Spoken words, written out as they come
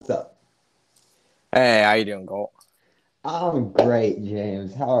Hey, how you doing, Gault? I'm great,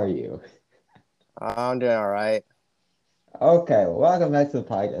 James. How are you? I'm doing all right. Okay, well, welcome back to the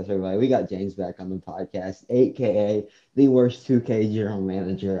podcast, everybody. We got James back on the podcast, aka the worst 2K general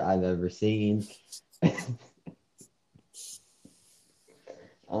manager I've ever seen.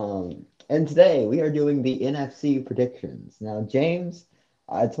 And today we are doing the NFC predictions. Now, James,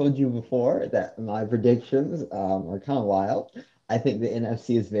 I told you before that my predictions are kind of wild. I think the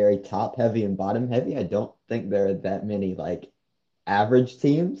NFC is very top heavy and bottom heavy. I don't think there are that many like average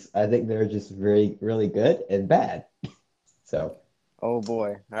teams. I think they're just very, really good and bad. So. Oh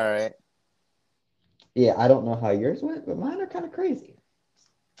boy. All right. Yeah, I don't know how yours went, but mine are kind of crazy.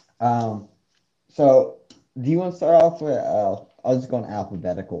 Um, so do you want to start off with I'll just go in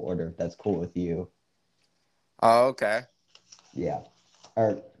alphabetical order if that's cool with you. Oh, okay. Yeah.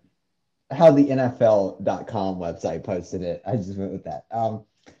 Or how the NFL.com website posted it. I just went with that.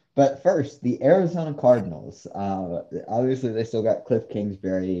 But first, the Arizona Cardinals. Obviously they still got Cliff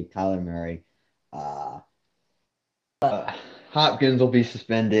Kingsbury, Kyler Murray. Uh, Hopkins will be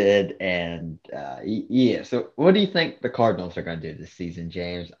suspended, and yeah. So, what do you think the Cardinals are going to do this season,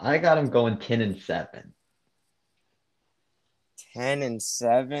 James? I got them going 10-7,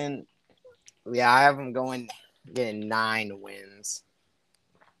 10-7. Yeah, I have them going getting 9 wins.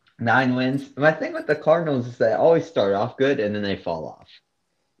 9 wins. My thing with the Cardinals is they always start off good and then they fall off.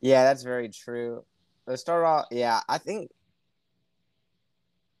 Yeah, that's very true. Let's start off. Yeah, I think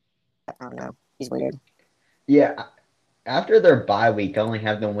I don't know. He's weird. Yeah, after their bye week, I only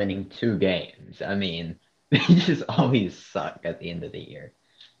have them winning 2 games. I mean, they just always suck at the end of the year.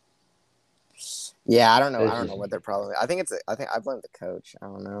 Yeah, I don't know. I It's don't know just what their me. problem is. I think I blame the coach. I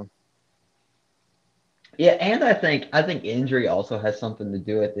don't know. Yeah, and I think injury also has something to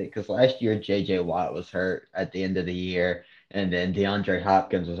do with it because last year J.J. Watt was hurt at the end of the year, and then DeAndre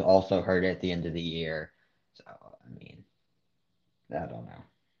Hopkins was also hurt at the end of the year. So I mean, I don't know.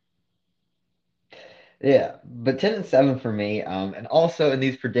 Yeah, but 10-7 for me. And also in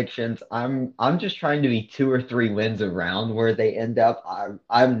these predictions, I'm just trying to be 2 or 3 wins around where they end up.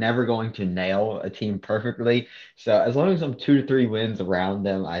 I'm never going to nail a team perfectly. So as long as I'm 2 to 3 wins around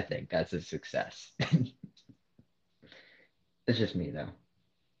them, I think that's a success. It's just me though.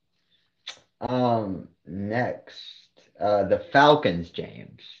 Next, the Falcons,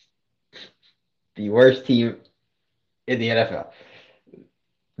 James, the worst team in the NFL.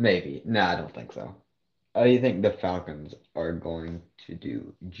 Maybe. No, I don't think so. How do you think the Falcons are going to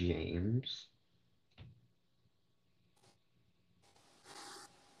do, James?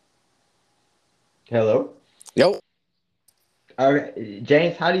 Hello? Yo, Okay,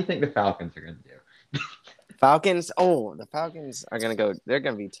 James, how do you think the Falcons are going to do? Falcons. Oh, the Falcons are gonna go. They're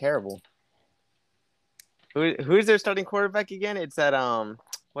gonna be terrible. Who's their starting quarterback again? It's that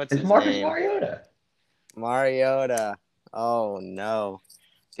what's It's his Marcus name? Mariota. Mariota. Oh no,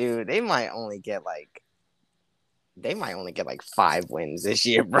 dude, they might only get like 5 wins this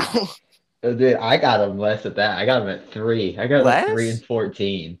year, bro. Dude, I got him less at that. I got him at 3. I got him at 3 and Less?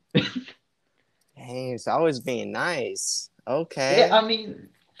 14. Dang, so I was being nice. Yeah, Okay. I mean,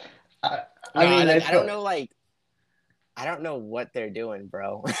 I, No, I mean, like they I don't put. know, I don't know what they're doing,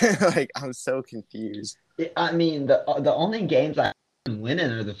 bro. Like I'm so confused. I mean, the only games I've been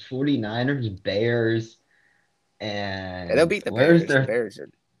winning are the 49ers, Bears, Yeah, they'll and beat the where's Bears. The their Bears are.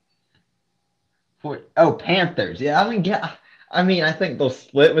 oh, Panthers. Yeah, I mean, yeah. I mean, I think they'll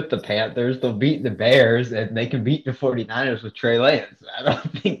split with the Panthers. They'll beat the Bears, and they can beat the 49ers with Trey Lance. I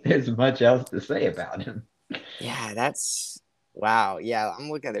don't think there's much else to say about him. Yeah, that's wow. Yeah, I'm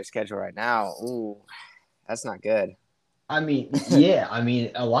looking at their schedule right now. Ooh, that's not good. I mean, yeah. I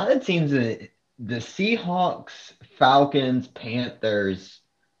mean, a lot of teams, the Seahawks, Falcons, Panthers.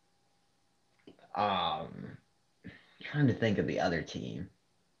 Trying to think of the other team.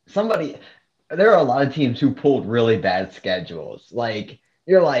 Somebody, there are a lot of teams who pulled really bad schedules. Like,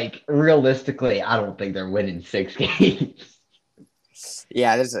 you're like, realistically, I don't think they're winning 6 games.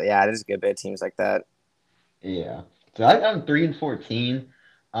 There's a good bit of teams like that. Yeah. So I got them 3 and 14.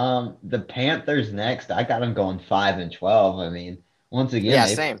 The Panthers next, I got them going 5 and 12. I mean, once again, Yeah,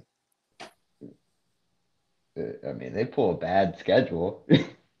 same. I mean, they pull a bad schedule. I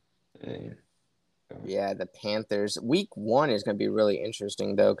mean, Yeah, the Panthers. Week 1 is going to be really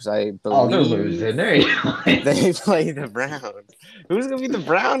interesting though, because I oh, they're believe losing. They're they play the Browns. Who's going to be the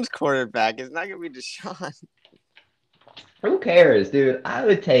Browns quarterback? It's not going to be Deshaun. who cares, dude? I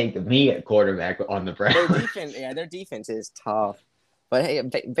would take me at quarterback on the Browns. Their defense is tough. But hey,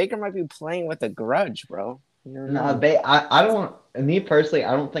 Baker might be playing with a grudge, bro. You never Nah, know. I don't. Me personally,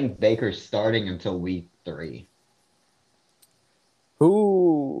 I don't think Baker's starting until week 3.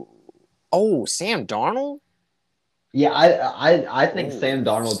 Who? Oh, Sam Darnold? Yeah, I think Oh, Sam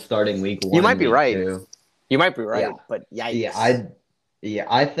Darnold starting week you one might and be week right. two. You might be Yeah, right, but yeah, yikes.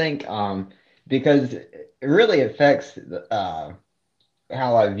 I think because it really affects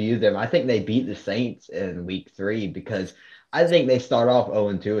how I view them. I think they beat the Saints in week three because I think they start off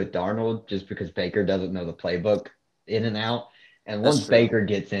 0-2 with Darnold just because Baker doesn't know the playbook in and out. And That's once true. Baker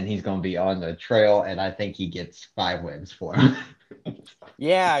gets in, he's going to be on the trail, and I think he gets 5 wins for him.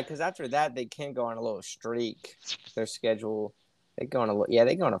 Yeah, because after that they can go on a little streak. Their schedule, they go on a yeah,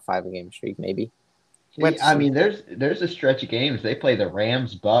 they go on a 5 game streak maybe. We have to I see. mean, there's a stretch of games. They play the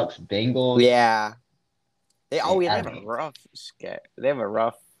Rams, Bucks, Bengals. Yeah, yeah, they I have a mean, rough They have a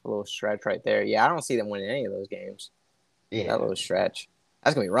rough little stretch right there. Yeah, I don't see them winning any of those games. That yeah, little stretch.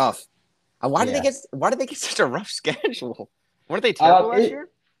 That's gonna be rough. yeah. Why did they get such a rough schedule? Weren't they terrible last It year?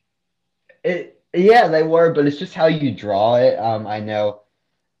 yeah, they were, but it's just how you draw it. I know.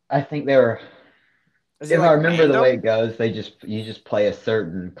 I think they were. Is it If I like remember the way random? it goes, you just play a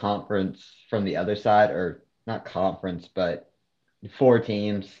certain conference from the other side, or not conference, but 4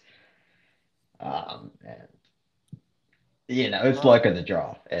 teams. And, it's Oh, luck of the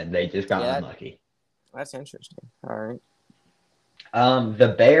draw, and they just got yeah, unlucky. that's interesting. All right.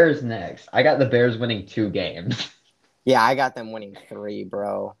 The Bears next. I got the Bears winning 2 games. Yeah, I got them winning three,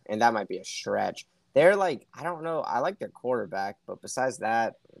 bro, and that might be a stretch. They're like, I don't know. I like their quarterback, but besides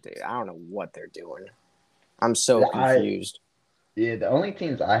that, dude, I don't know what they're doing. I'm so I confused. Yeah, the only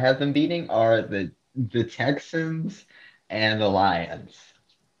teams I have them beating are the Texans and the Lions.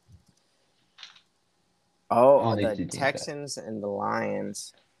 Oh, Only the two teams that. Texans and the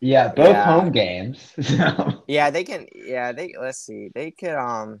Lions. Yeah, both Yeah, home games. So yeah, they can. Yeah, they. Let's see. They could.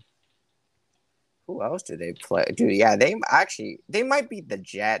 Who else do they play? Dude, yeah, they might beat the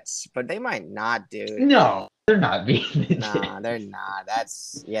Jets, but they might not, dude. no, they're not beating the Nah, they're Jets. not.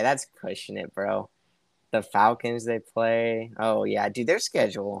 That's pushing it, bro. The Falcons they play. Oh yeah, dude, their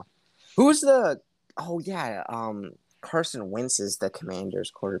schedule. Who's the? Oh yeah, Carson Wentz is the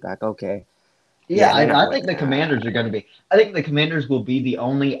Commanders quarterback. Okay, Yeah, yeah, they're not I winning. think the Commanders are going to be. I think the Commanders will be the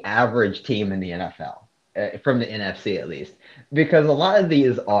only average team in the NFL, from the NFC at least, because a lot of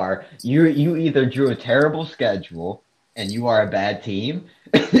these are you either drew a terrible schedule and you are a bad team,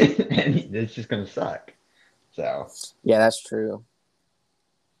 and it's just going to suck. So. Yeah, that's true.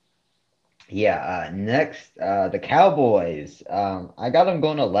 Yeah, next, the Cowboys. I got them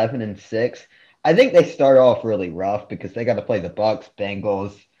going 11-6. I think they start off really rough because they got to play the Bucks,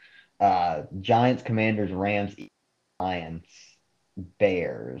 Bengals, Giants, Commanders, Rams, Lions,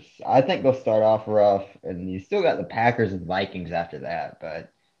 Bears. I think they'll start off rough, and you still got the Packers and Vikings after that.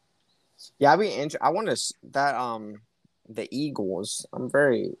 But Yeah, I'd be I want to that the Eagles. I'm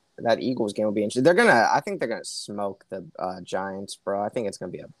very that Eagles game will be interesting. I think they're gonna smoke the Giants, bro. I think it's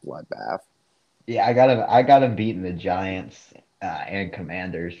gonna be a bloodbath. yeah, I got them beating the Giants and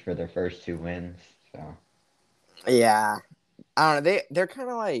Commanders for their first 2 wins. So Yeah, I don't know. They're kind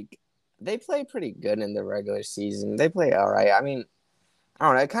of like they play pretty good in the regular season. They play all right. I mean, I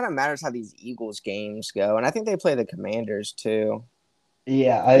don't know. It kind of matters how these Eagles games go, and I think they play the Commanders too.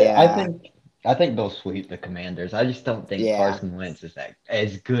 yeah, Yeah, I think they'll sweep the Commanders. I just don't think yeah. Carson Wentz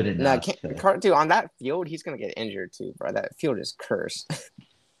is good No, enough to. Dude, on that field, he's gonna get injured too, bro. That field is cursed.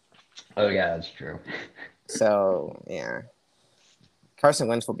 Oh yeah, that's true. So yeah, Carson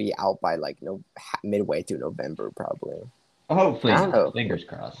Wentz will be out by like no midway through November probably. Hopefully I don't not. know. Fingers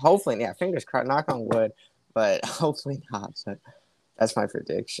crossed. Hopefully, yeah. Fingers crossed. Knock on wood, but hopefully not. So that's my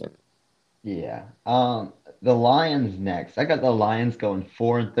prediction. Yeah. The Lions next. I got the Lions going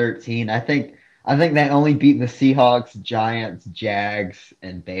 4-13. I think they only beat the Seahawks, Giants, Jags,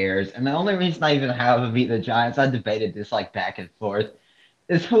 and Bears. And the only reason I even have them beat the Giants, I debated this like back and forth,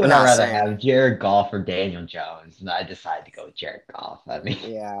 is who would I Not rather saying. have, Jared Goff or Daniel Jones? And I decided to go with Jared Goff. I mean,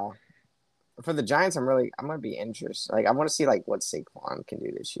 Yeah. For the Giants, I'm gonna be interested. Like I want to see like what Saquon can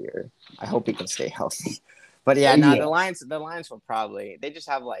do this year. I hope he can stay healthy. But yeah, no, yeah. The Lions will probably they just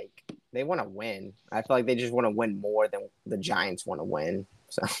have like they want to win. I feel like they just want to win more than the Giants want to win.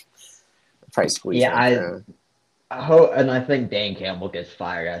 So probably squeeze Yeah, one through. I hope, and I think Dan Campbell gets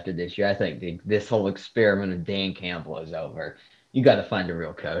fired after this year. I think this whole experiment of Dan Campbell is over. You got to find a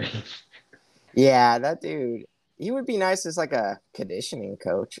real coach. Yeah, that dude. He would be nice as like a conditioning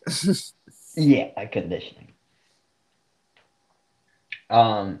coach. Yeah, conditioning.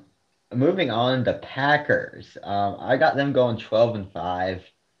 Um, Moving on, the Packers. I got them going 12-5.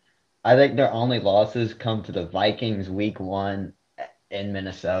 I think their only losses come to the Vikings week one in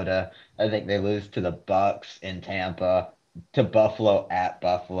Minnesota. I think they lose to the Bucks in Tampa, to Buffalo at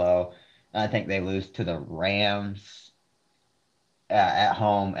Buffalo. I think they lose to the Rams at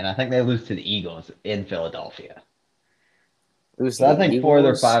home, and I think they lose to the Eagles in Philadelphia. Lose to So I the think 4 of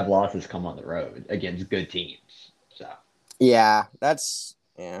their 5 Eagles. losses come on the road against good teams. So Yeah.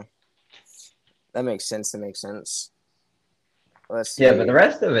 That makes sense. That makes sense. Let's yeah, but the see.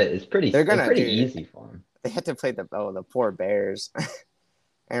 rest of it is pretty They're it's gonna pretty do. easy for them. They had to play the poor Bears.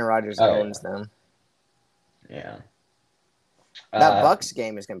 Aaron Rodgers Oh owns yeah, them. yeah. That Uh, Bucks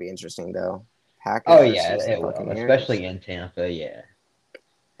game is gonna be interesting though. Packers oh yeah, versus the it will, Buccaneers. especially in Tampa. Yeah,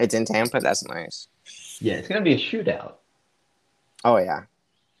 It's in Tampa. That's nice. yeah, it's gonna be a shootout. Oh yeah.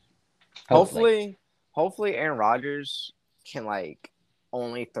 Hopefully. Hopefully Aaron Rodgers can like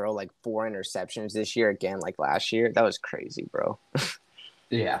only throw like 4 interceptions this year again, like last year. That was crazy, bro.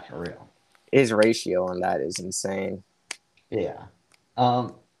 Yeah, for real. His ratio on that is insane. Yeah.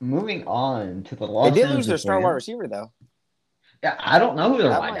 Moving on to the They Los did lose their Angeles star wide Rams. receiver though. Yeah, I don't know who their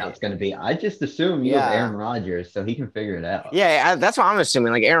That wideout's might, going to be. I just assume you have Aaron yeah, Rodgers, so he can figure it out. yeah. That's what I'm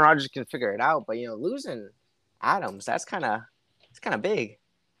assuming. Like Aaron Rodgers can figure it out, but losing Adams, it's kind of big.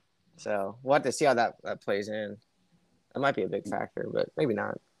 So we'll have to see how that plays in. That might be a big factor, but maybe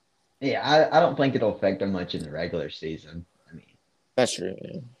not. Yeah, I don't think it'll affect them much in the regular season. I mean, That's true.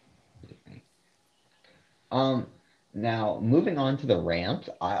 Yeah. um, now moving on to the Rams,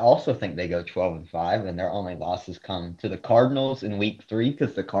 I also think they go 12-5, and their only losses come to the Cardinals in Week 3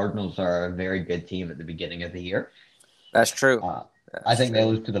 because the Cardinals are a very good team at the beginning of the year. That's true. Uh, I That's think they true.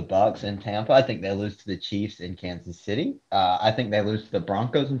 lose to the Bucks in Tampa. I think they lose to the Chiefs in Kansas City. I think they lose to the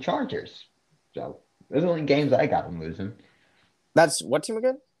Broncos and Chargers. So those are the only games I got them losing. That's what team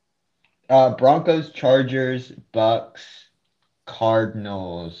again? Broncos, Chargers, Bucks,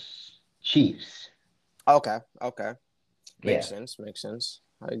 Cardinals, Chiefs. Okay. Okay. Makes Yeah, sense. Makes sense.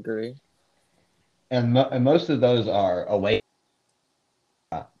 I agree. and most of those are away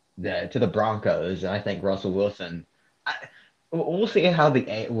to the Broncos. And I think Russell Wilson. I, we'll see how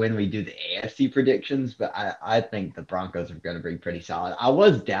when we do the AFC predictions, but I think the Broncos are going to be pretty solid. I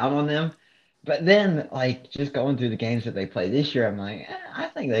was down on them, but then like just going through the games that they play this year, I'm like, I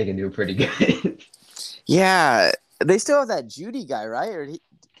think they can do pretty good. Yeah, they still have that Judy guy, right?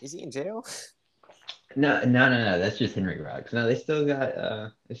 Is he in jail? No. That's just Henry Ruggs. No, they still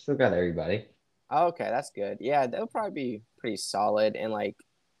got everybody. Oh, okay, that's good. Yeah, they'll probably be pretty solid, and like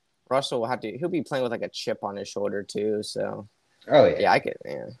Russell will he'll be playing with like a chip on his shoulder too. So Oh yeah, yeah, I could.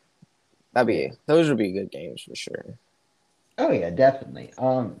 Yeah, yeah. those would be good games for sure. Oh yeah, definitely.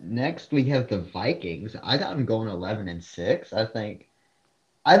 Next we have the Vikings. I got them going 11-6. I think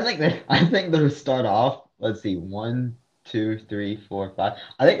they'll start off. Let's see, 1, 2, 3, 4, 5.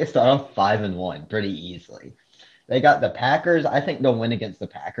 I think they start off 5-1 pretty easily. They got the Packers. I think they'll win against the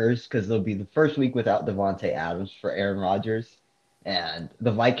Packers because they'll be the first week without Devontae Adams for Aaron Rodgers, and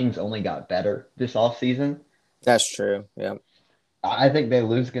the Vikings only got better this offseason. That's true. Yeah, I think they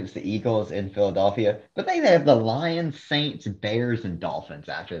lose against the Eagles in Philadelphia, but they have the Lions, Saints, Bears, and Dolphins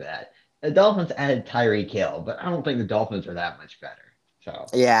after that. The Dolphins added Tyreek Hill, but I don't think the Dolphins are that much better. So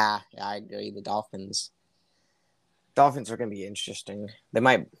yeah, I agree. The Dolphins are gonna be interesting. They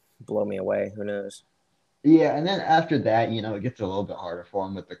might blow me away. Who knows? yeah, and then after that, it gets a little bit harder for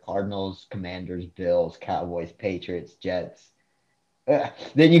them with the Cardinals, Commanders, Bills, Cowboys, Patriots, Jets.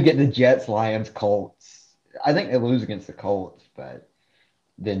 Then you get the Jets, Lions, Colts. I think they lose against the Colts, but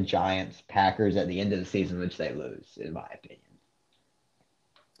then Giants, Packers at the end of the season, which they lose, in my opinion.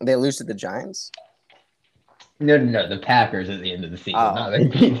 They lose to the Giants. No, the Packers at the end of the season. Oh, No, they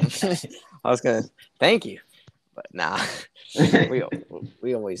beat the Giants. I was gonna thank you, but nah, we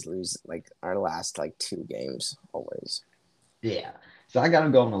we always lose like our last like 2 games always. Yeah. So I got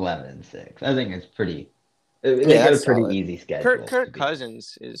them going 11-6. I think it's pretty. They Yeah, got a that's pretty solid. easy Kirk schedule, to Kirk be honest.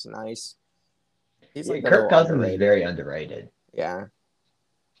 Cousins is nice. He's Yeah, like a Kirk little Cousins is underrated. very underrated, Yeah,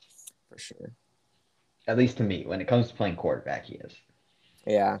 for sure. at least to me. When it comes to playing quarterback, he is.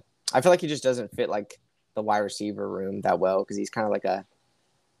 Yeah, I feel like he just doesn't fit like the wide receiver room that well because he's kind of like I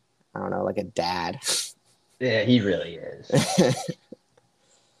don't know, like a dad. Yeah, he really is.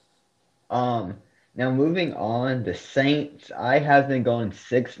 Um, Now moving on, the Saints, I have them going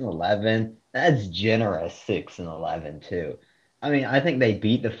 6-11. That's generous 6-11 too. I mean, I think they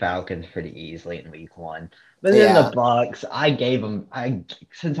beat the Falcons pretty easily in week 1. But then the Yeah, Bucks, I gave them I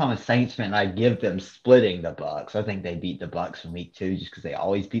since I'm a Saints fan, I give them splitting the Bucks. I think they beat the Bucks in week 2 just because they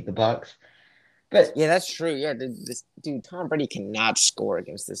always beat the Bucks. But yeah, that's true. Yeah, this dude Tom Brady cannot score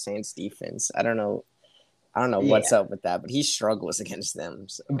against the Saints defense. I don't know. I don't know what's yeah, up with that, but he struggles against them.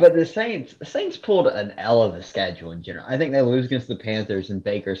 So but the Saints pulled an L of the schedule in general. I think they lose against the Panthers in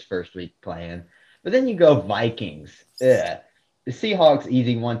Baker's first week playing. But then you go Vikings. Ugh. The Seahawks,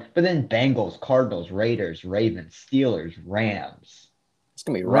 easy one. But then Bengals, Cardinals, Raiders, Ravens, Steelers, Rams. It's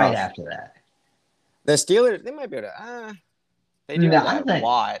gonna be Right rough. after that. The Steelers, they might be able to. They do No, have I that think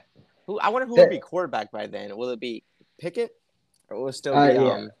Watt. Who I wonder who will be that. quarterback by then. Will it be Pickett or will it still be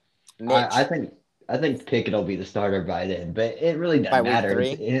Yeah, I Mitch think Pickett will be the starter by then, but it really by doesn't week matter.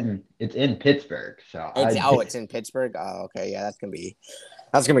 three? It's in Pittsburgh, so I It's in Pittsburgh. Oh, okay, yeah, that's gonna be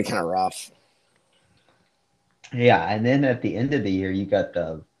kind of rough. yeah. And then at the end of the year, you got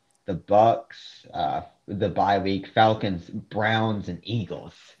the Bucks, the bye week, Falcons, Browns, and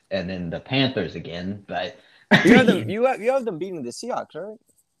Eagles, and then the Panthers again. But I You have them. mean, You have them beating the Seahawks, right?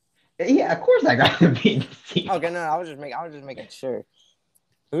 yeah, of course I got to beat the Okay, Seahawks. no, I was just making sure.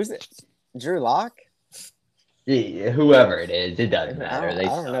 Who's it? Drew Lock? Yeah, whoever it is, it doesn't matter. I They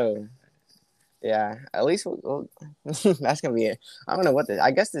don't suck. know. Yeah, at least that's gonna be it. I don't know what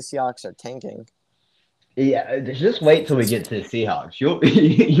I guess the Seahawks are tanking. Yeah, just wait till we get to the Seahawks. You'll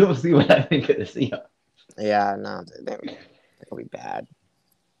you'll see what I think of the Seahawks. Yeah, no, they're gonna be bad.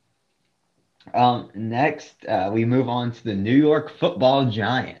 Next, we move on to the New York Football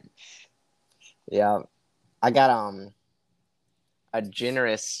Giants. Yeah, I got a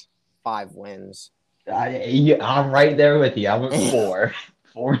generous 5 wins. I'm right there with you. I went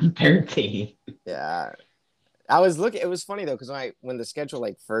 4-13. Yeah, I was looking. It was funny though because when the schedule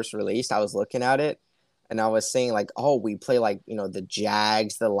like first released, I was looking at it and I was saying like, oh, we play like the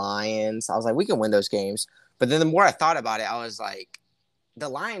Jags, the Lions. I was like, we can win those games. But then the more I thought about it, I was like, the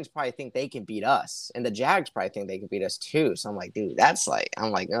Lions probably think they can beat us, and the Jags probably think they can beat us too. So I'm like, dude,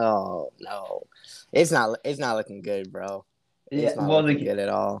 I'm like, oh no, it's not looking good, bro. Yeah, It's not looking good at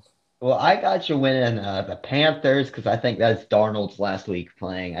all. I got you winning the Panthers because I think that's Darnold's last week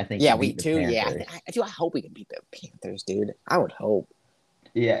playing. I think Yeah, you beat week the two. Yeah, Panthers. I hope we can beat the Panthers, dude. I would hope.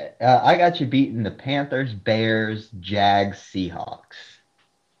 Yeah, I got you beating the Panthers, Bears, Jags, Seahawks.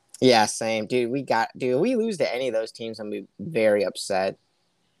 Yeah, same, dude. Dude. If we lose to any of those teams, I'm gonna be very upset.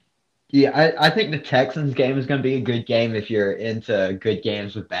 Yeah, I think the Texans game is going to be a good game if you're into good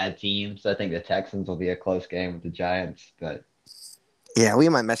games with bad teams. I think the Texans will be a close game with the Giants, but Yeah, we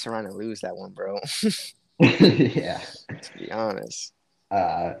might mess around and lose that one, bro. yeah. To be honest.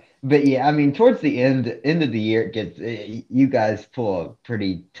 Uh, but yeah, I mean, towards the end of the year, it gets you guys pull a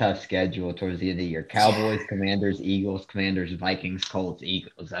pretty tough schedule towards the end of the year. Yeah, Cowboys, Commanders, Eagles, Commanders, Vikings, Colts,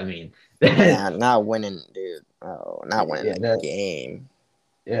 Eagles. I mean, yeah, not winning, dude. Oh, not winning yeah, a game.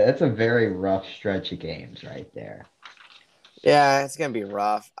 that's a very rough stretch of games right there. Yeah, it's gonna be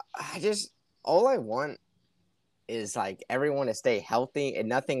rough. All I want is like everyone to stay healthy and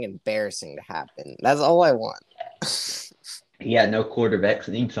nothing embarrassing to happen. That's all I want. Yeah, no quarterback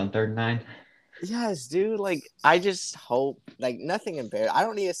sneaks on 3rd and 9. Yes, dude. Like I just hope like nothing embarrassing. I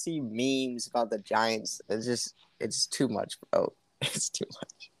don't need to see memes about the Giants. It's too much, bro. It's too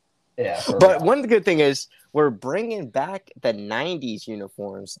much. Yeah, for But real. one good thing is we're bringing back the '90s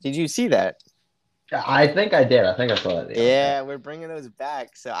uniforms. Did you see that? I think I did. I think I saw that the other day. Yeah, we're bringing those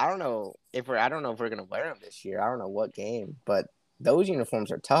back. So I don't know if we're gonna wear them this year. I don't know what game, but those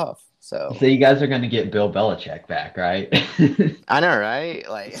uniforms are tough. So So you guys are going to get Bill Belichick back, right? I know, right?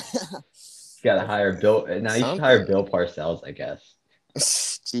 Like Got to hire Bill. Now you should hire something. Bill Parcells, I guess.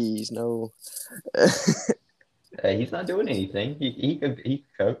 Jeez, no. He's not doing anything. He could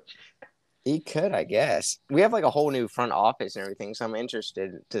coach. He could, I guess. We have like a whole new front office and everything, so I'm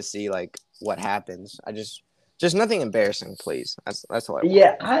interested to see like what happens. Just nothing embarrassing, please. That's all I want.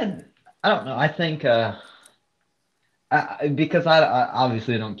 Yeah, I don't know. I think because I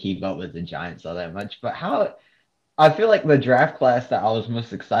obviously don't keep up with the Giants all that much, but how I feel like the draft class that I was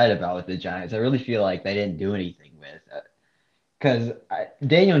most excited about with the Giants, I really feel like they didn't do anything with because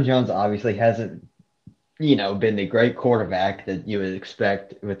Daniel Jones obviously hasn't been the great quarterback that you would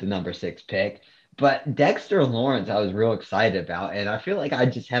expect with the number 6 pick. But Dexter Lawrence, I was real excited about, and I feel like I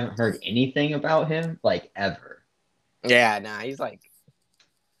just haven't heard anything about him like ever. Yeah, nah, he's like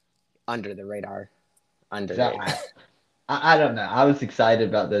under the radar. So Underrated. I don't know. I was excited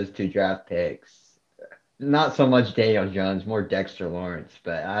about those 2 draft picks. Not so much Daniel Jones, more Dexter Lawrence,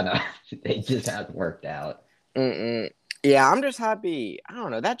 but I don't know. They just haven't worked out. Mm-mm. Yeah, I'm just happy. I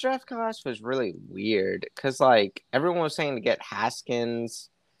don't know. That draft class was really weird because like everyone was saying to get Haskins,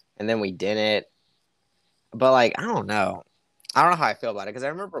 and then we didn't. But like, I don't know. I don't know how I feel about it because I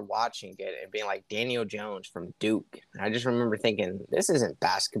remember watching it and being like Daniel Jones from Duke. And I just remember thinking, this isn't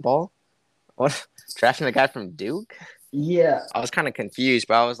basketball. What drafting a guy from Duke? Yeah, I was kind of confused,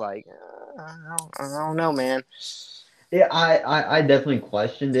 but I was like, I don't know, man. yeah, I definitely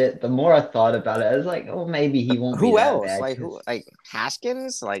questioned it. The more I thought about it, I was like, oh, maybe he won't be Who that else? bad Like because who? Like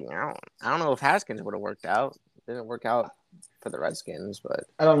Haskins? Like I don't know if Haskins would have worked out. Didn't work out for the Redskins, but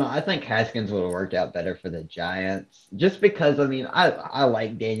I don't know. I think Haskins would have worked out better for the Giants, just because I mean I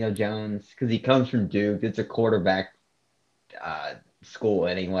like Daniel Jones because he comes from Duke. It's a quarterback uh, school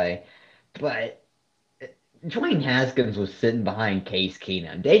anyway, but Dwayne Haskins was sitting behind Case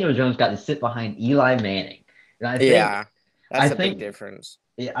Keenum. Daniel Jones got to sit behind Eli Manning, and yeah, I that's a big think difference.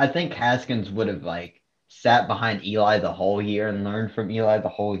 yeah, I think Haskins would have like sat behind Eli the whole year and learned from Eli the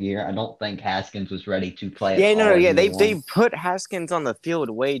whole year. I don't think Haskins was ready to play at Yeah, no, all in yeah, year they one. put Haskins on the field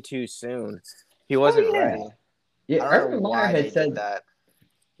way too soon. He Oh wasn't yeah. ready. Yeah, I don't know Urban Meyer why had they did said that.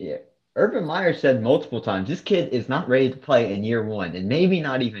 yeah. Urban Meyer said multiple times this kid is not ready to play in year one and maybe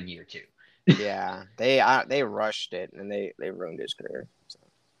not even year two. Yeah, they rushed it and they ruined his career. So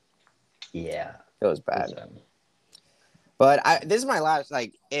Yeah. it was So, bad. But this is my last.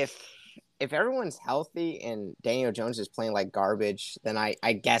 Like, if everyone's healthy and Daniel Jones is playing like garbage, then I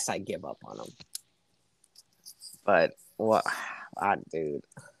guess I give up on him. But what, dude,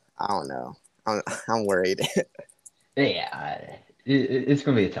 I don't know. I'm worried. yeah, it's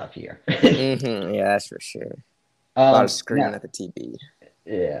gonna be a tough year. Yeah, that's for sure. A lot of screaming Now, at the TV.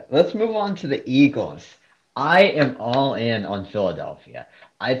 yeah, let's move on to the Eagles. I am all in on Philadelphia.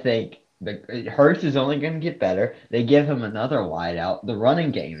 I think the Hurts is only going to get better. They give him another wideout. The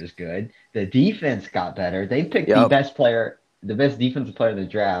running game is good. The defense got better. They picked Yep. the best defensive player in the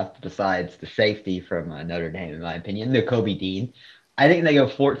draft, besides the safety from Notre Dame, in my opinion, the Kobe Dean. I think they go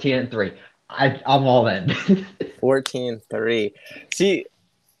 14-3. I'm all in. 14-3. See,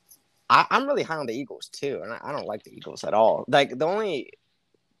 I'm really high on the Eagles too, and I don't like the Eagles at all. Like the only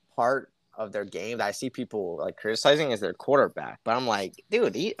part of their game that I see people like criticizing is their quarterback. But I'm like,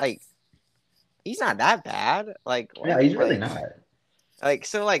 dude, he's not that bad. Like No, what? he's really not.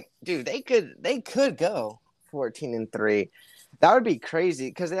 So dude, they could go 14-3. That would be crazy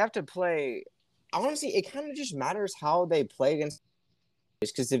because they have to play. Honestly, it kind of just matters how they play against.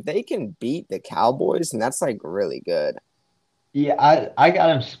 Because if they can beat the Cowboys, then that's like really good. Yeah, I got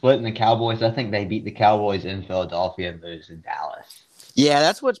them split in the Cowboys. I think they beat the Cowboys in Philadelphia and lose in Dallas. Yeah,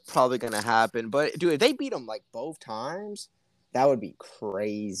 that's what's probably gonna happen. But dude, if they beat them like both times, that would be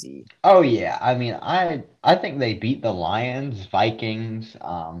crazy. Oh yeah, I mean I think they beat the Lions, Vikings.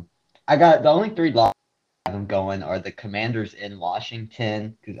 I got the only three losses I have them going are the Commanders in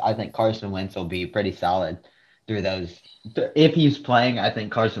Washington because I think Carson Wentz will be pretty solid through those. If he's playing, I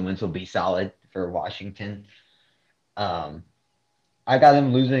think Carson Wentz will be solid for Washington. Um, I got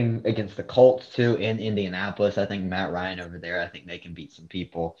them losing against the Colts too in Indianapolis. I think Matt Ryan over there. I think they can beat some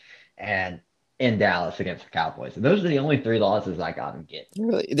people, and in Dallas against the Cowboys. So those are the only three losses I got them getting.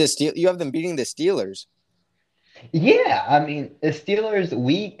 Really, you have them beating the Steelers. Yeah, I mean the Steelers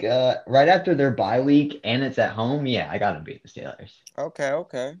week right after their bye week and it's at home. Yeah, I got to beat the Steelers. Okay,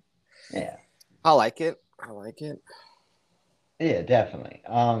 okay. Yeah, I like it. I like it. yeah, definitely.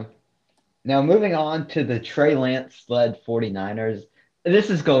 Now moving on to the Trey Lance led 49ers.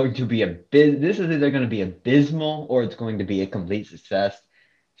 This is going to be this is either going to be abysmal or it's going to be a complete success.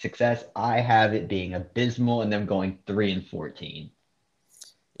 I have it being abysmal and them going 3-14.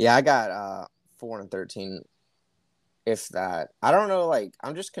 Yeah, I got 4-13. If that, I don't know. Like,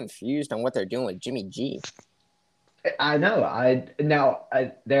 I'm just confused on what they're doing with Jimmy G. I know.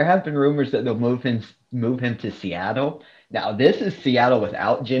 There have been rumors that they'll move him to Seattle. Now this is Seattle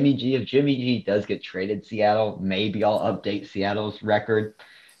without Jimmy G. If Jimmy G does get traded Seattle, maybe I'll update Seattle's record.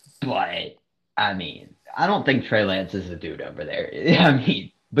 But I mean, I don't think Trey Lance is a dude over there. I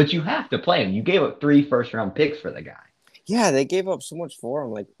mean, but you have to play him. You gave up 3 first-round picks for the guy. Yeah, they gave up so much for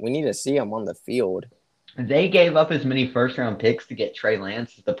him. Like, we need to see him on the field. They gave up as many first-round picks to get Trey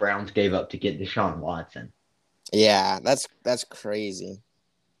Lance as the Browns gave up to get Deshaun Watson. Yeah, that's crazy.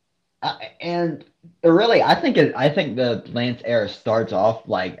 And really, I think the Lance era starts off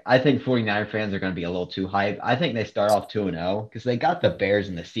like I think 49er fans are going to be a little too hyped. I think they start off 2-0 because they got the Bears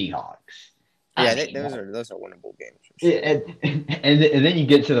and the Seahawks. I Yeah, mean, those are winnable games for sure. and then you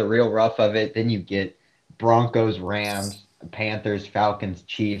get to the real rough of it. Then you get Broncos, Rams, Panthers, Falcons,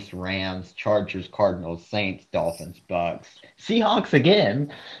 Chiefs, Rams, Chargers, Cardinals, Saints, Dolphins, Bucks, Seahawks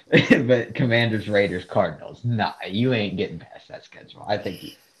again, but Commanders, Raiders, Cardinals. Nah, you ain't getting past that schedule. I think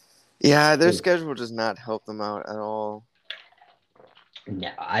Yeah, their schedule does not help them out at all. No,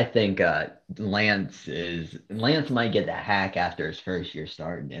 I think Lance might get the hack after his first year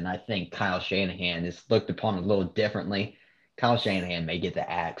starting, and I think Kyle Shanahan is looked upon a little differently. Kyle Shanahan may get the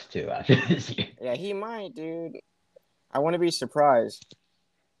axe too after this year. Yeah, he might, dude. I want to be surprised.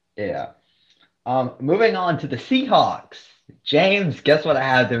 Yeah. Moving on to the Seahawks. James, guess what I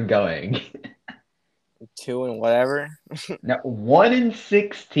have them going? 2 and whatever. Now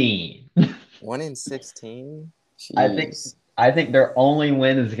 1-16. 1-16. I think Jeez. I think their only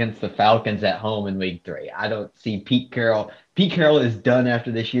win is against the Falcons at home in Week 3. I don't see Pete Carroll. Pete Carroll is done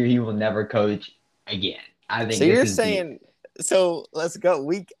after this year. He will never coach again. I So think this you're is the. saying, so let's go.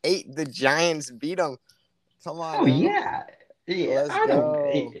 Week 8, the Giants beat them. Come on Oh now. yeah, yeah. Let's go.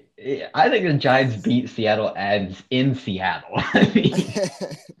 I think the Giants beat Seattle ads in Seattle. I mean,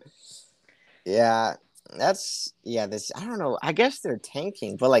 Yeah, this I don't know. I guess they're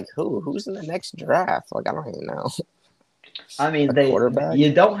tanking, but like who's in the next draft? Like I don't even know. I mean, A quarterback?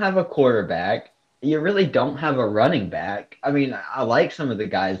 you don't have a quarterback. You really don't have a running back. I mean, I like some of the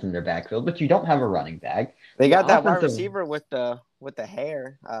guys in their backfield, but you don't have a running back. They Your got that wide offensive, receiver with the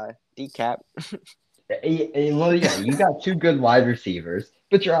hair, decap. well, yeah, you got two good wide receivers,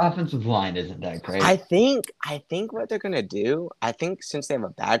 but your offensive line isn't that great. I think what they're gonna do, I think since they have a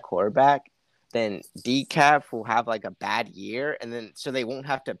bad quarterback, then decap will have like a bad year, and then so they won't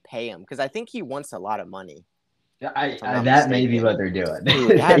have to pay him because I think he wants a lot of money, if I'm not That may be what mistaken. they're doing.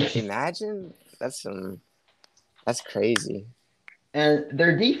 Dude, that imagine that's crazy. And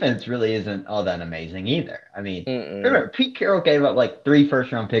their defense really isn't all that amazing either. I mean, Mm-mm. remember, Pete Carroll gave up like 3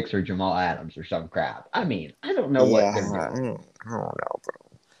 first-round picks for Jamal Adams or some crap. I mean, I don't know Yeah, what they're doing. I don't know,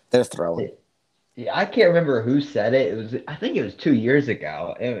 bro. They're throwing. Yeah, I can't remember who said it. It was, I think it was 2 years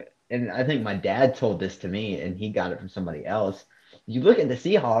ago. And I think my dad told this to me, and he got it from somebody else. You look at the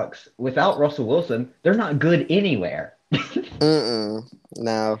Seahawks, without Russell Wilson, they're not good anywhere. Mm-mm.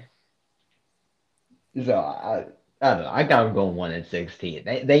 No. So I don't know. I got them going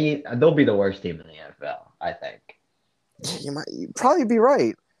 1-16. They'll be the worst team in the NFL, I think. You'd probably be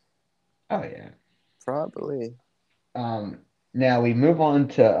right. Oh yeah. Probably. Um, Now we move on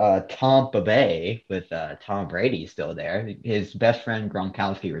to Tampa Bay with Tom Brady still there. His best friend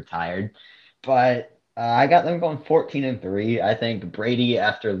Gronkowski retired, but I got them going 14-3. I think Brady,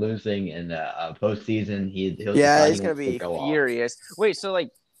 after losing in the postseason, he'll Yeah, decide he he's gonna wants to be go off. furious. Wait, so like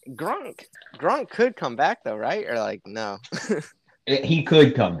Gronk could come back though, right? Or like no, He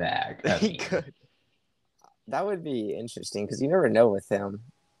could come back. I he mean, could. That would be interesting because you never know with him.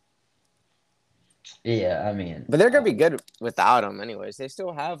 yeah, I mean, But they're gonna be good without him, anyways. They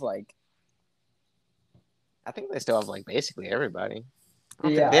still have like, I think they still have like basically everybody. I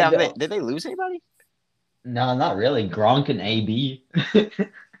don't think yeah, they have. Did they lose anybody? no, not really. Gronk and AB.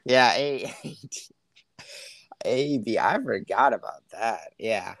 Yeah, AB. I forgot about that.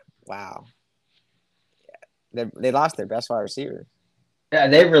 Yeah. Wow. They lost their best wide receiver. Yeah,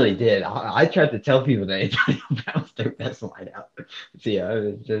 they really did. I tried to tell people that that was their best wideout. So yeah,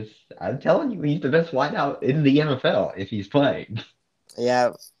 it's just I'm telling you, he's the best wideout in the NFL if he's playing.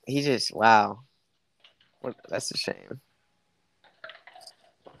 Yeah, he just wow. That's a shame.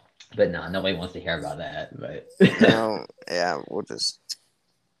 But no, nobody wants to hear about that. But No, yeah, we'll just.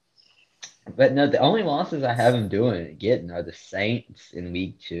 but no, the only losses I have him doing getting are the Saints in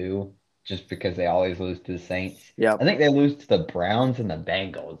week 2, just because they always lose to the Saints. Yep. I think they lose to the Browns and the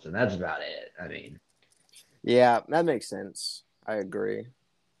Bengals, and that's about it. I mean, Yeah, that makes sense. I agree.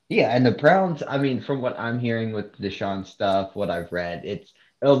 yeah, and the Browns, I mean, from what I'm hearing with Deshaun stuff, what I've read,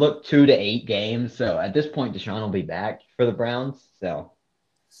 it'll look 2 to 8 games. So at this point, Deshaun will be back for the Browns. So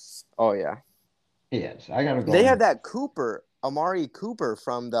Oh yeah, yes, I got him they have going. that Amari Cooper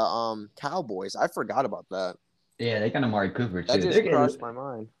from the Cowboys. I forgot about that. Yeah, they got Amari Cooper That too. They're just getting, crossed my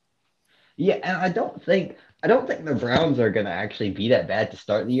mind. yeah, and I don't think the Browns are gonna actually be that bad to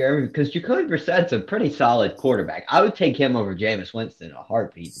start the year because Jacoby Brissett's a pretty solid quarterback. I would take him over Jameis Winston in a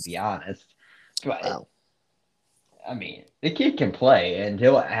heartbeat, to be honest. But Wow, I mean, the kid can play, and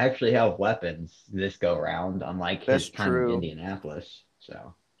he'll actually have weapons this go around, unlike that's his time in true. Indianapolis.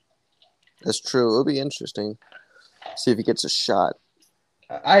 So That's true. It'll be interesting. See if he gets a shot.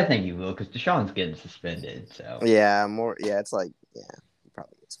 I think he will because Deshaun's getting suspended. So Yeah, more. Yeah, it's like yeah, he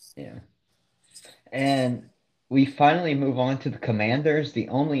probably gets. yeah, and we finally move on to the Commanders, the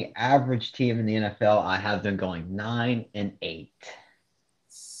only average team in the NFL. I have them going 9-8.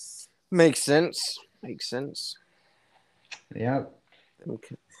 Makes sense. Makes sense. Yep.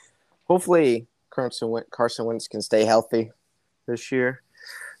 Okay. Hopefully, Carson Wentz can stay healthy this year.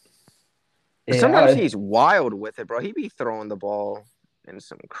 But sometimes Yeah, he's wild with it, bro. He be throwing the ball in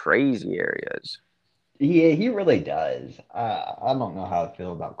some crazy areas. he really does. I don't know how I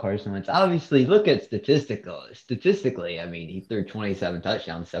feel about Carson Wentz. Obviously, look at statistically. I mean, he threw 27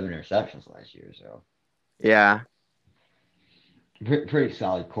 touchdowns, 7 interceptions last year. So Yeah. pretty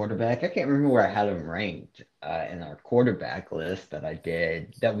solid quarterback. I can't remember where I had him ranked in our quarterback list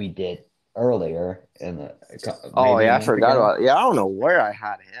that we did earlier in Oh maybe a yeah, I month forgot ago. about it. Yeah, I don't know where I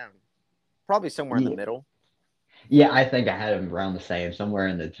had him. Probably somewhere in the Yeah, middle. yeah, I think I had him around the same, somewhere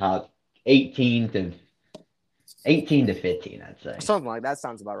in the top 18 to 18-15, I'd say. Something like that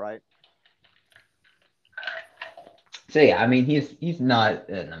sounds about right. So yeah, I mean he's not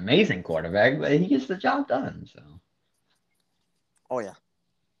an amazing quarterback, but he gets the job done. So Oh yeah.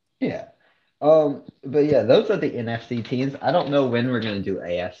 yeah. But yeah, those are the NFC teams. I don't know when we're gonna do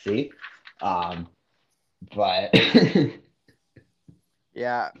AFC. Um, but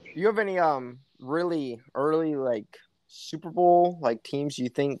Yeah. You have any really early like Super Bowl like teams you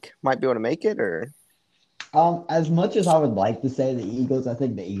think might be able to make it or as much as I would like to say the Eagles, I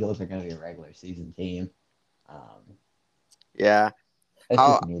think the Eagles are gonna be a regular season team. Um, yeah. that's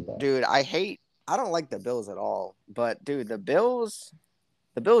Oh just me though. dude, I don't like the Bills at all. But dude, the Bills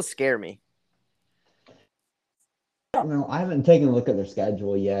scare me. I don't know. I haven't taken a look at their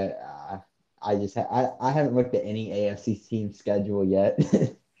schedule yet. I haven't looked at any AFC team schedule yet.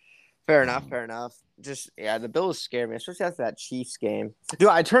 Fair enough, um, fair enough. Just yeah, the Bills scare me, especially after that Chiefs game. Dude,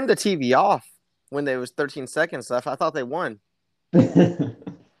 I turned the TV off when there was 13 seconds left. I thought they won.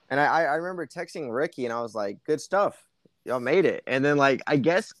 And I remember texting Ricky and I was like, good stuff. Y'all made it. And then like I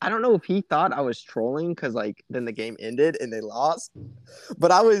guess I don't know if he thought I was trolling because like then the game ended and they lost.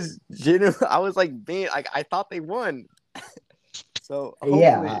 But I was I was like being like I thought they won. So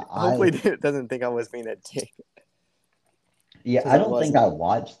yeah, hopefully it doesn't think I was being a dick. yeah, Because I I don't think I wasn't.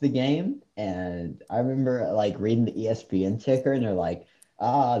 watched the game, and I remember like reading the ESPN ticker, and they're like,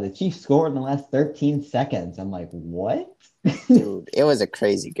 the Chiefs scored in the last 13 seconds. I'm like, what? Dude, it was a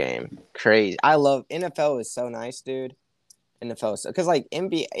crazy game. Crazy. I love NFL is so nice, dude. NFL because like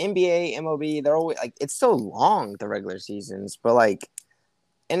NBA, MLB, they're always like it's so long the regular seasons, but like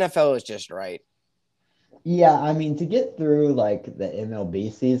NFL is just right. Yeah, I mean, to get through like the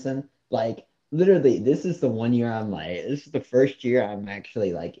MLB season, like literally, this is the one year I'm like, this is the first year I'm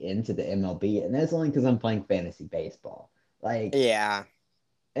actually like into the MLB, and that's only because I'm playing fantasy baseball. Like, Yeah,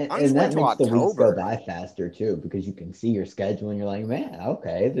 I'm just and waiting that till makes the weeks go October. by faster too, because you can see your schedule and you're like, man,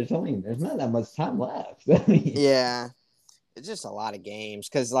 okay, there's not that much time left. I mean, Yeah, it's just a lot of games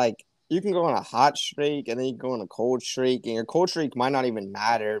because like you can go on a hot streak and then you can go on a cold streak, and your cold streak might not even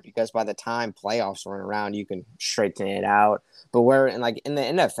matter because by the time playoffs run around, you can straighten it out. But where in the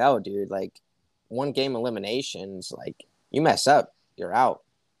NFL, dude, like one game eliminations, like you mess up, you're out.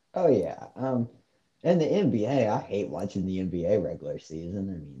 oh yeah. And the NBA, I hate watching the NBA regular season. I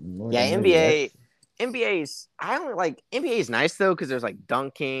mean, Lord Yeah, have mercy, that's NBA's I don't like NBA is nice though because there's like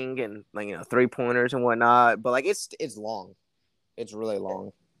dunking and like 3 pointers and whatnot, but like it's long. It's really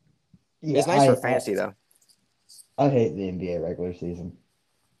long. yeah, It's nice for fantasy though. I hate the NBA regular season.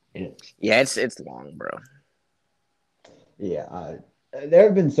 Yeah, it's long, bro. Yeah, there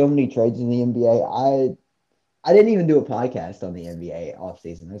have been so many trades in the NBA. I didn't even do a podcast on the NBA off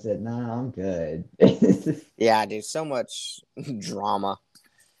season. I said, "Nah, I'm good." Yeah, dude, so much drama.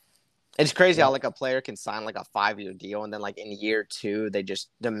 It's crazy how Like, like a player can sign like a 5 year deal and then like in year two they just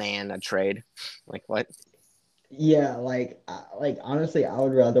demand a trade. Like what? yeah, like honestly, I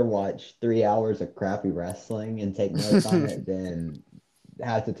would rather watch 3 hours of crappy wrestling and take notes on it than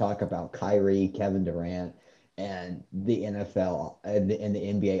have to talk about Kyrie, Kevin Durant, and the NFL and the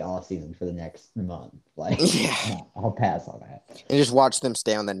NBA all season for the next month. Like, Yeah, I'll pass on that. and just watch them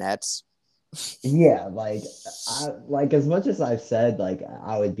stay on the Nets. Yeah, like I like as much as I've said like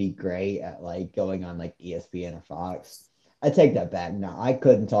I would be great at like going on like ESPN or Fox. I take that back. Now I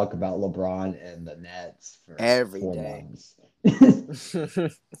couldn't talk about LeBron and the Nets for Every four day. months.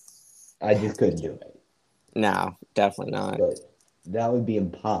 I just couldn't do it. No, definitely not. But that would be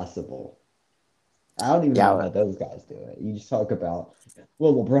impossible. I don't even know Yeah. how those guys do it. You just talk about,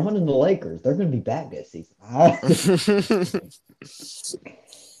 well, LeBron and the Lakers, they're going to be back this season. Yeah.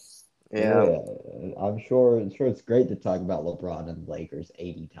 Yeah, I'm sure it's great to talk about LeBron and the Lakers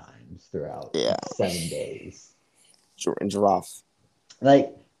 80 times throughout Yeah. 7 days. It's rough.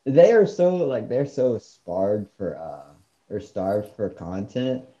 Like they're so starved for or starved for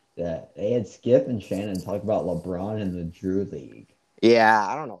content that they had Skip and Shannon talk about LeBron and the Drew League. Yeah,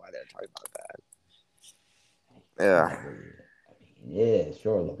 I don't know why they're talking about that. Yeah. Whatever. I mean, yeah,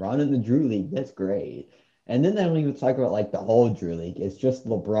 sure, LeBron and the Drew League, that's great. And then they don't even talk about like the whole Drew League. It's just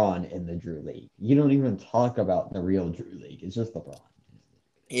LeBron in the Drew League. You don't even talk about the real Drew League. It's just LeBron.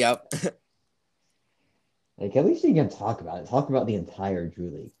 Yep. Like at least you can talk about it. Talk about the entire Drew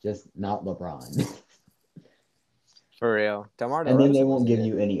League, just not LeBron. For real. DeMar And then they DeRozan won't wasn't give good.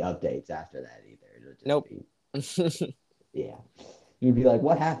 you any updates after that either. It'll just Nope. be, yeah. You'd be like,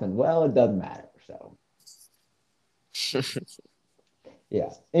 what happened? Well, it doesn't matter. So, yeah.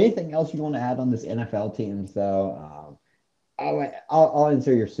 Anything else you want to add on this NFL teams, though? I'll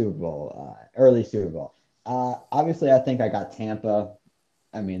answer your Super Bowl, early Super Bowl. Obviously, I think I got Tampa.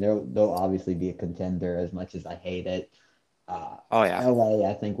 I mean, they'll obviously be a contender as much as I hate it. Uh, Oh yeah. LA,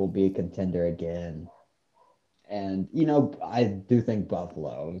 I think, will be a contender again. And, I do think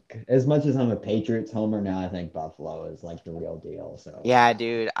Buffalo, as much as I'm a Patriots homer now, I think Buffalo is like the real deal. So, Yeah,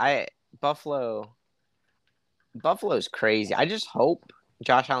 dude. I Buffalo Buffalo's crazy. I just hope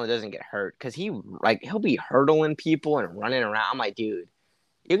Josh Allen doesn't get hurt because he'll be hurdling people and running around. I'm like, dude,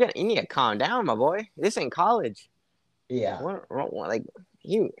 you need to calm down, my boy. This ain't college. yeah. Like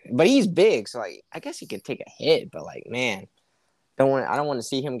but he's big, so like I guess he could take a hit, but like man, I don't want to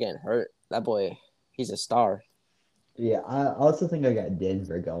see him getting hurt. That boy, he's a star. Yeah, I also think I got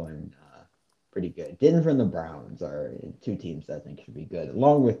Denver going pretty good. Denver and the Browns are two teams that I think should be good,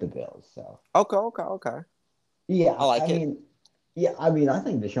 along with the Bills. So, Okay, okay, okay. I yeah, like it. I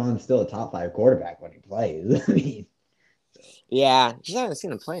think Deshaun's still a top five quarterback when he plays. I mean, Yeah, just haven't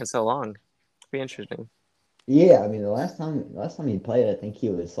seen him play in so long. Be interesting. yeah, I mean, the last time he played, I think he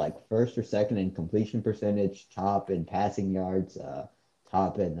was like first or second in completion percentage, top in passing yards,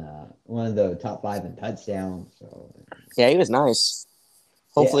 top in one of the top five in touchdowns. So Yeah, he was nice.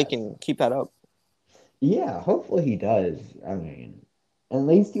 Hopefully, he yes, can keep that up. yeah, hopefully he does. I mean, at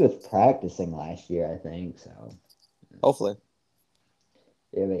least he was practicing last year, I think. So Hopefully.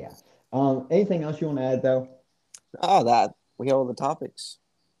 yeah, but yeah. Anything else you want to add though? Oh, that we got all the topics.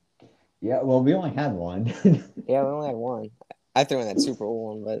 Yeah, well, we only had one. Yeah, we only had one. I threw in that Super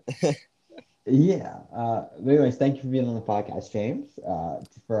Bowl one, but Yeah. But anyways, thank you for being on the podcast, James,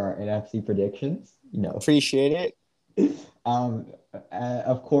 for our NFC predictions. appreciate it. Um,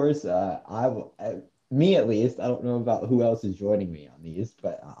 of course, me at least, I don't know about who else is joining me on these,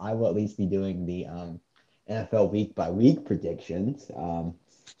 but I will at least be doing the NFL week by week predictions.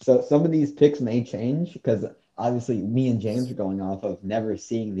 So some of these picks may change because obviously me and James are going off of never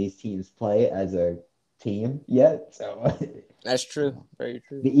seeing these teams play as a team yet. So That's true. Very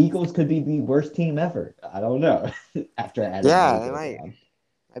true. the Eagles could be the worst team ever. I don't know after adding the Yeah, they Eagles on.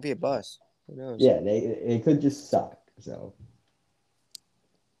 might be a bust. Who knows? Yeah, it could just suck. So,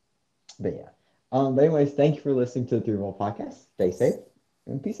 but yeah. But anyways, thank you for listening to the Three Roll Podcast. Stay safe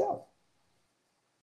and peace out.